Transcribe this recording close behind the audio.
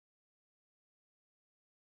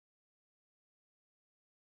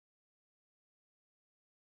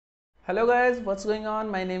Hello guys, what's going on?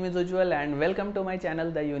 My name is Ujjwal and welcome to my channel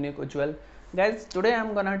The Unique Ujjwal. Guys, today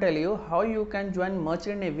I'm gonna tell you how you can join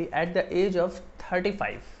Merchant Navy at the age of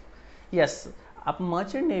 35. Yes, आप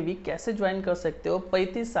Merchant Navy कैसे join कर सकते हो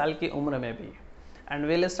 35 साल की उम्र में भी. And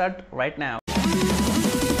we'll start right now.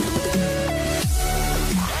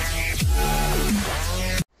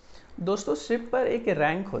 दोस्तों, शिप पर एक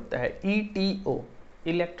रैंक होता है ETO,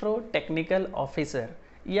 इलेक्ट्रो टेक्निकल ऑफिसर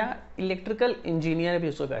या इलेक्ट्रिकल इंजीनियर भी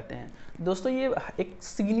उसको कहते हैं. दोस्तों, ये एक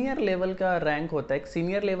सीनियर लेवल का रैंक होता है, एक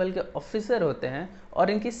सीनियर लेवल के ऑफिसर होते हैं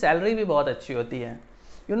और इनकी सैलरी भी बहुत अच्छी होती है.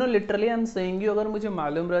 Literally I am saying you, अगर मुझे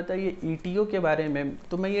मालूम रहता है ये ETO के बारे में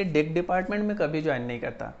तो मैं ये डेक डिपार्टमेंट में कभी ज्वाइन नहीं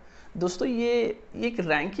करता. दोस्तों, ये एक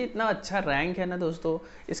रैंक ही इतना अच्छा रैंक है ना दोस्तों,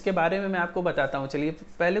 इसके बारे में मैं आपको बताता हूँ. चलिए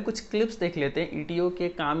पहले कुछ क्लिप्स देख लेते हैं. ETO के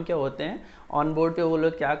काम क्या होते हैं, ऑन बोर्ड पे वो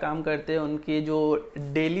लोग क्या काम करते हैं, उनकी जो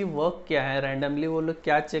डेली वर्क क्या है, रैंडमली वो लोग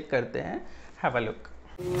क्या चेक करते हैं. Have a look.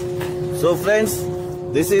 So friends,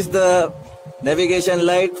 this is the navigation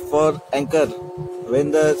light for anchor.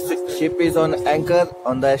 When the ship is on anchor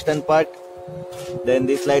on the stern part, then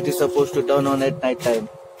this light is supposed to turn on at night time.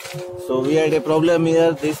 So we had a problem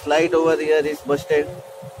here. This light over here is busted.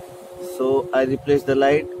 So I replaced the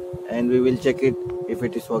light and we will check it if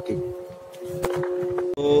it is working.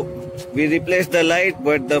 So we replaced the light,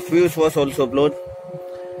 but the fuse was also blown.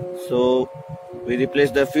 So we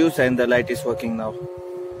replaced the fuse and the light is working now.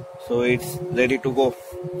 So it's ready to go.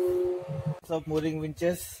 Some mooring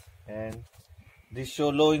winches and this show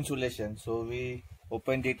low insulation. So we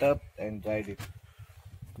opened it up and dried it.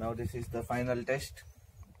 Now this is the final test.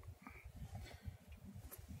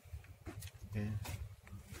 Okay.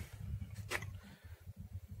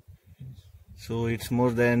 So it's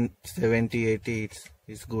more than 70-80.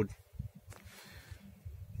 It's good.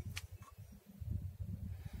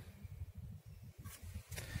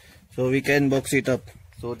 So we can box it up.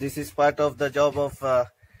 So this is part of the job of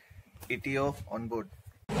ETO on board.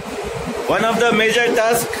 One of the major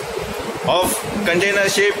tasks of container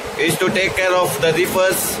ship is to take care of the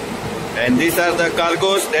reefers, and these are the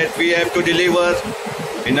cargoes that we have to deliver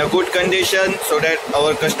in a good condition so that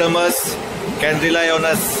our customers can rely on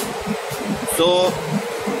us. So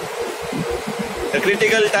the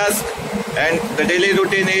critical task and the daily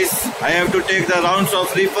routine is I have to take the rounds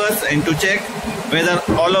of reefers and to check whether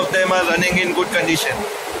all of them are running in good condition.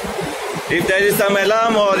 If there is some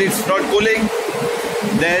alarm or it's not cooling,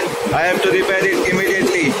 then I have to repair it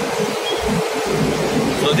immediately.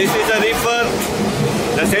 So this is a reefer.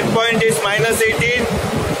 The set point is -18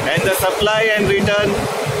 and the supply and return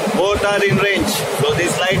both are in range. So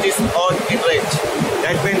this light is on in range.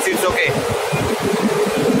 That means it's okay.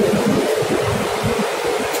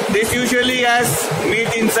 This usually has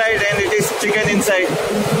meat inside and it is chicken inside.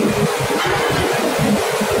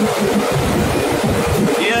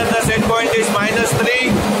 Here the set point is -3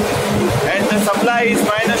 and the supply is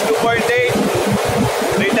 -2.8,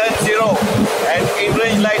 return 0 and in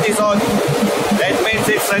range light is on. That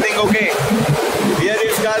means it's running okay. Here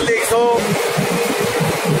is garlic. So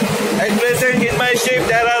at present in my ship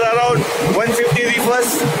there are around 150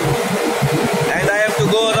 reefers and I have to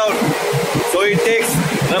go around. So it takes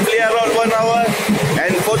roughly around 1 hour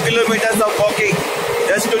and 4 kilometers of walking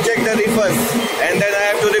just to check the reefers, and then I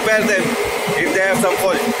have to repair them if they have some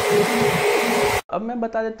fault. अब मैं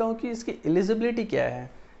बता देता हूँ कि इसकी eligibility क्या है.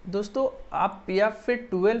 दोस्तों, आप या फिर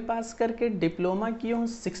 12 पास करके डिप्लोमा किए हों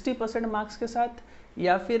 60% मार्क्स के साथ,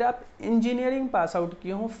 या फिर आप इंजीनियरिंग पास आउट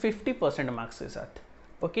किए हों 50% मार्क्स के साथ.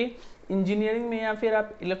 ओके, इंजीनियरिंग में या फिर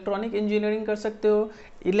आप इलेक्ट्रॉनिक इंजीनियरिंग कर सकते हो,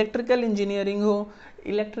 इलेक्ट्रिकल इंजीनियरिंग हो,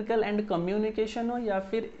 इलेक्ट्रिकल एंड कम्युनिकेशन हो, या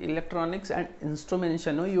फिर इलेक्ट्रॉनिक्स एंड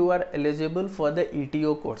इंस्ट्रूमेंटेशन हो. You are eligible for the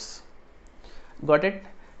ETO course. Got it?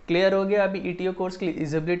 Clear हो गया. अभी ETO कोर्स की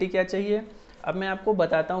एलिजिबिलिटी क्या चाहिए. अब मैं आपको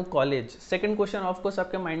बताता हूँ कॉलेज. सेकंड क्वेश्चन ऑफकोर्स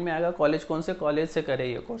आपके माइंड में आएगा, कॉलेज कौन से कॉलेज से करे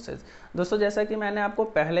ये कोर्सेज. दोस्तों, जैसा कि मैंने आपको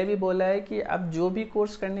पहले भी बोला है कि आप जो भी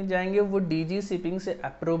कोर्स करने जाएंगे वो DG शिपिंग से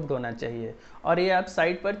अप्रूव्ड होना चाहिए, और ये आप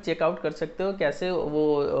साइट पर चेकआउट कर सकते हो कैसे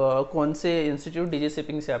वो कौन से इंस्टीट्यूट DG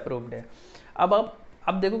शिपिंग से अप्रूव्ड है.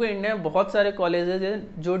 अब देखोगे इंडिया में बहुत सारे कॉलेजेज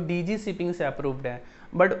हैं जो DG शिपिंग से अप्रूव्ड है,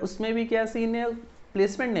 बट उसमें भी क्या सीन है,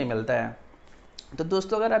 प्लेसमेंट नहीं मिलता है. तो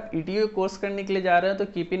दोस्तों, अगर आप ETO कोर्स करने के लिए जा रहे हो तो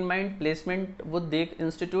कीप इन माइंड प्लेसमेंट वो देख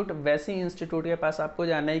इंस्टीट्यूट, वैसे ही इंस्टीट्यूट के पास आपको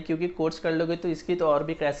जाना है, क्योंकि कोर्स कर लोगे तो इसकी तो और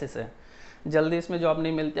भी क्राइसिस है, जल्दी इसमें जॉब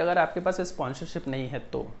नहीं मिलती अगर आपके पास स्पॉन्सरशिप नहीं है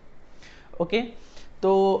तो. ओके,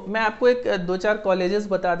 तो मैं आपको एक 2-4 कॉलेजेस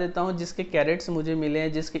बता देता हूँ जिसके कैडेट्स मुझे मिले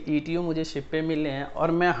हैं, जिसके ETO मुझे शिप पे मिले हैं,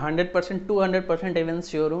 और मैं 100% 200% इवन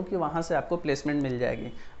श्योर हूँ कि वहाँ से आपको प्लेसमेंट मिल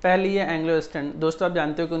जाएगी. पहली है एंग्लो वेस्टर्न. दोस्तों, आप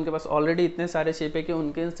जानते हो कि उनके पास ऑलरेडी इतने सारे शिप है कि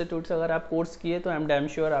उनके इंस्टीट्यूट से अगर आप कोर्स किए तो आई एम डैम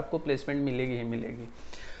श्योर आपको प्लेसमेंट मिलेगी ही मिलेगी.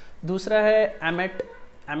 दूसरा है एमेट।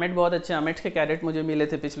 एमेट बहुत अच्छे, एमेट के कैडेट मुझे मिले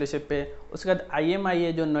थे पिछले शिप पे। उसके बाद IMI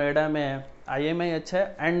है जो नोएडा में है, IMI अच्छा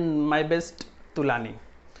है, एंड माई बेस्ट तुलानी।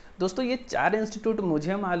 दोस्तों ये 4 इंस्टीट्यूट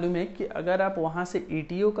मुझे मालूम है कि अगर आप वहाँ से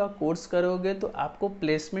ETO का कोर्स करोगे तो आपको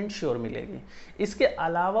प्लेसमेंट श्योर मिलेगी। इसके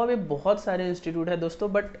अलावा भी बहुत सारे इंस्टीट्यूट है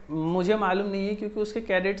दोस्तों, बट मुझे मालूम नहीं है क्योंकि उसके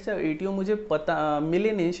कैडेट्स या ETO मुझे पता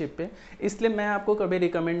मिले नहीं शिप पे, इसलिए मैं आपको कभी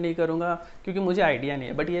रिकमेंड नहीं करूँगा क्योंकि मुझे आइडिया नहीं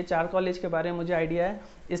है। बट ये 4 कॉलेज के बारे में मुझे आइडिया है,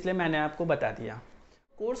 इसलिए मैंने आपको बता दिया।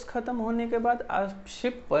 कोर्स ख़त्म होने के बाद आप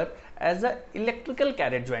शिप पर as a electrical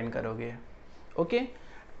cadet join करोगे। ओके,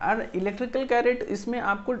 और इलेक्ट्रिकल कैडेट इसमें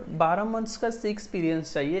आपको 12 मंथ्स का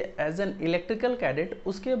एक्सपीरियंस चाहिए एज एन इलेक्ट्रिकल कैडेट।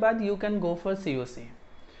 उसके बाद you can go for COC।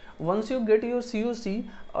 Once you get your COC,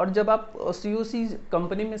 और जब आप COC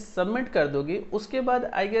कंपनी में सबमिट कर दोगे उसके बाद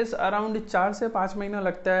आई गेस अराउंड 4 से 5 महीना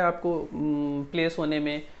लगता है आपको प्लेस होने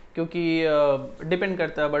में, क्योंकि डिपेंड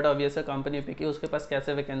करता है बट ऑब्वियस है कंपनी पे कि उसके पास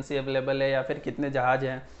कैसे वैकेंसी अवेलेबल है या फिर कितने जहाज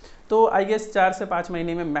हैं। तो आई गेस 4 से 5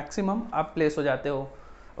 महीने में मैक्सिमम आप प्लेस हो जाते हो।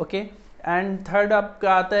 ओके, एंड थर्ड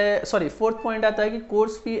आपका आता है, सॉरी फोर्थ पॉइंट आता है कि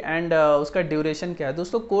कोर्स फी एंड उसका ड्यूरेशन क्या है।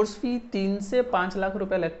 दोस्तों कोर्स फी 3 से 5 लाख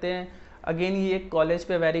रुपए लगते हैं। अगेन ये कॉलेज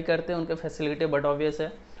पे वैरी करते हैं, उनके फैसिलिटी बट ऑब्वियस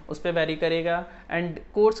है उस पर वैरी करेगा। एंड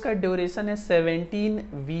कोर्स का ड्यूरेशन है 17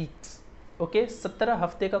 वीक्स। ओके, 17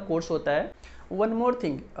 हफ्ते का कोर्स होता है। वन मोर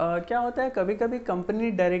थिंग, क्या होता है कभी कभी company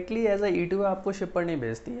directly as a ETO आपको शिप पर नहीं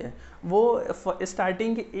भेजती है, वो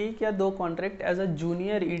स्टार्टिंग के 1 या 2 contract as a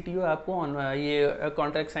junior ETO आपको ये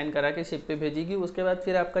कॉन्ट्रैक्ट साइन करा के शिप पे भेजेगी। उसके बाद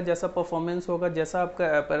फिर आपका जैसा परफॉर्मेंस होगा, जैसा आपका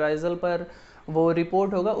अप्राइजल पर वो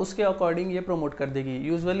रिपोर्ट होगा, उसके अकॉर्डिंग ये प्रमोट कर देगी।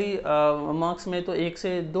 यूजुअली मार्क्स में तो 1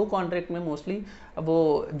 से 2 कॉन्ट्रैक्ट में मोस्टली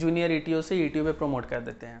वो जूनियर ETO से ETO पे प्रमोट कर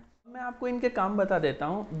देते हैं। मैं आपको इनके काम बता देता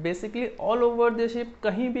हूँ। Basically all over the ship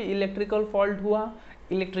कहीं भी इलेक्ट्रिकल फॉल्ट हुआ,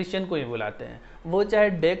 इलेक्ट्रिशियन को ही बुलाते हैं, वो चाहे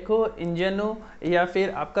डेक हो, इंजन हो या फिर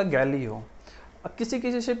आपका गैली हो। किसी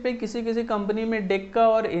किसी शिप पे किसी किसी कंपनी में डेक का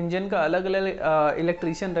और इंजन का अलग अलग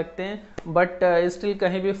इलेक्ट्रिशियन रखते हैं, बट स्टिल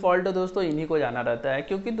कहीं भी फॉल्ट हो दोस्तों इन्हीं को जाना रहता है,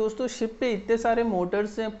 क्योंकि दोस्तों शिप पे इतने सारे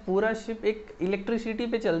मोटर्स हैं, पूरा शिप एक इलेक्ट्रिसिटी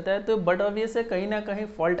पे चलता है, तो बट ऑब्वियस है कहीं ना कहीं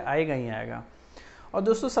फॉल्ट आएगा ही आएगा। और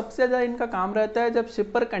दोस्तों सबसे ज़्यादा इनका काम रहता है जब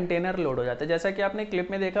शिप पर कंटेनर लोड हो जाता है। जैसा कि आपने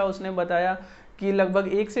क्लिप में देखा, उसने बताया कि लगभग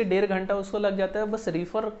 1 से 1.5 घंटा उसको लग जाता है बस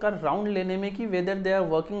रिफर का राउंड लेने में कि whether they are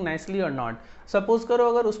working nicely और नॉट। सपोज करो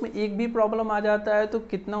अगर उसमें एक भी प्रॉब्लम आ जाता है तो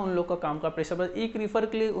कितना उन लोग का काम का प्रेशर, बस एक रिफर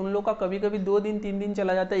के लिए उन लोग का कभी कभी 2 दिन 3 दिन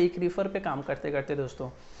चला जाता है एक रिफर पे काम करते करते दोस्तों।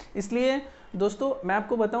 इसलिए दोस्तों मैं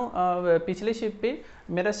आपको बताऊं, पिछले शिप पे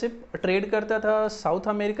मेरा शिप ट्रेड करता था साउथ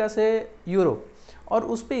अमेरिका से यूरोप, और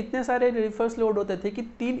उस पर इतने सारे रिफर्स लोड होते थे कि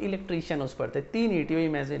 3 इलेक्ट्रीशियन उस पर थे, 3 ETO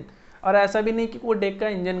इमेजिन। और ऐसा भी नहीं कि वो डेक का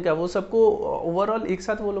इंजन का, वो सबको ओवरऑल एक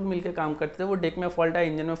साथ वो लोग मिलकर काम करते थे। वो डेक में फॉल्ट है,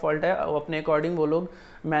 इंजन में फॉल्ट है, अपने अकॉर्डिंग वो लोग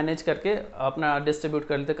मैनेज करके अपना डिस्ट्रीब्यूट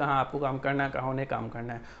कर लेते कहाँ आपको काम करना है, कहाँ उन्हें काम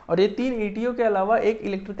करना है। और ये 3 ETO के अलावा एक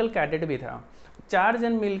इलेक्ट्रिकल कैडेट भी था। 4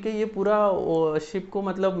 जन मिलके ये पूरा शिप को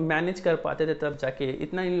मतलब मैनेज कर पाते थे, तब जाके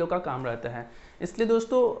इतना इन लोग का काम रहता है। इसलिए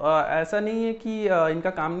दोस्तों ऐसा नहीं है कि इनका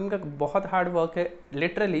काम, इनका बहुत हार्ड वर्क है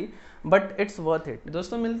literally, but it's worth it.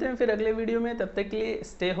 दोस्तों मिलते हैं फिर अगले वीडियो में, तब तक के लिए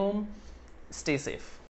स्टे होम, स्टे सेफ।